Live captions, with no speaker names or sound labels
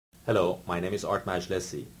Hello, my name is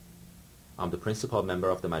Majlessi. I'm the principal member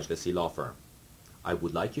of the Majlessi Law firm. I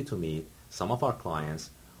would like you to meet some of our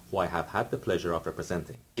clients who I have had the pleasure of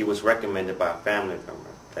representing. He was recommended by a family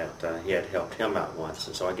member that he had helped him out once,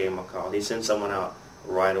 and so I gave him a call. He sent someone out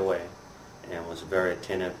right away and was very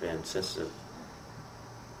attentive and sensitive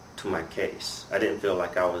to my case. I didn't feel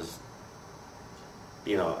like I was,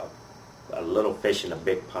 a little fish in a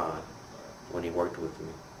big pond when he worked with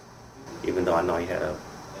me. Even though I know he had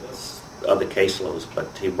other caseloads,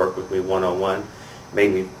 but he worked with me one-on-one,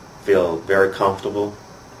 made me feel very comfortable.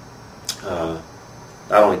 Not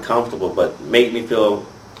only comfortable, but made me felt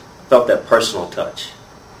that personal touch,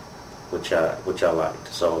 which I liked.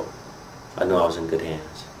 So I knew I was in good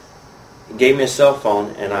hands. He gave me a cell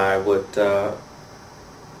phone, and I would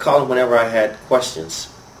call him whenever I had questions.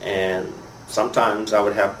 And sometimes I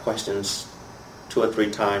would have questions 2 or 3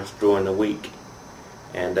 times during the week,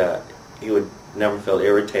 and he would never feel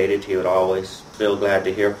irritated. He would always feel glad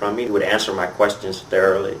to hear from me. He would answer my questions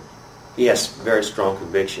thoroughly. He has very strong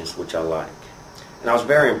convictions, which I like. And I was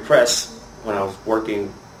very impressed when I was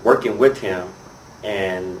working with him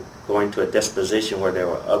and going to a disposition where there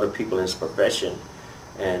were other people in his profession,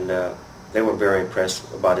 and they were very impressed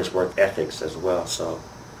about his work ethics as well. So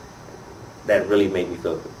that really made me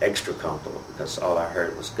feel extra comfortable, because all I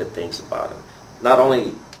heard was good things about him. Not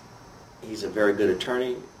only he's a very good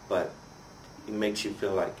attorney, but he makes you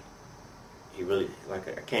feel like he really, like,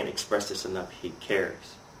 I can't express this enough, he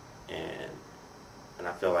cares. And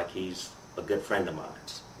I feel like he's a good friend of mine.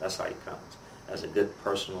 That's how he comes, as a good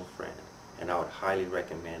personal friend. And I would highly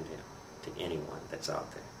recommend him to anyone that's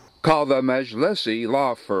out there. Call the Majlessi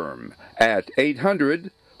Law Firm at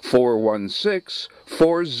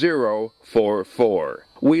 800-416-4044.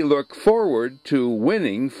 We look forward to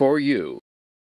winning for you.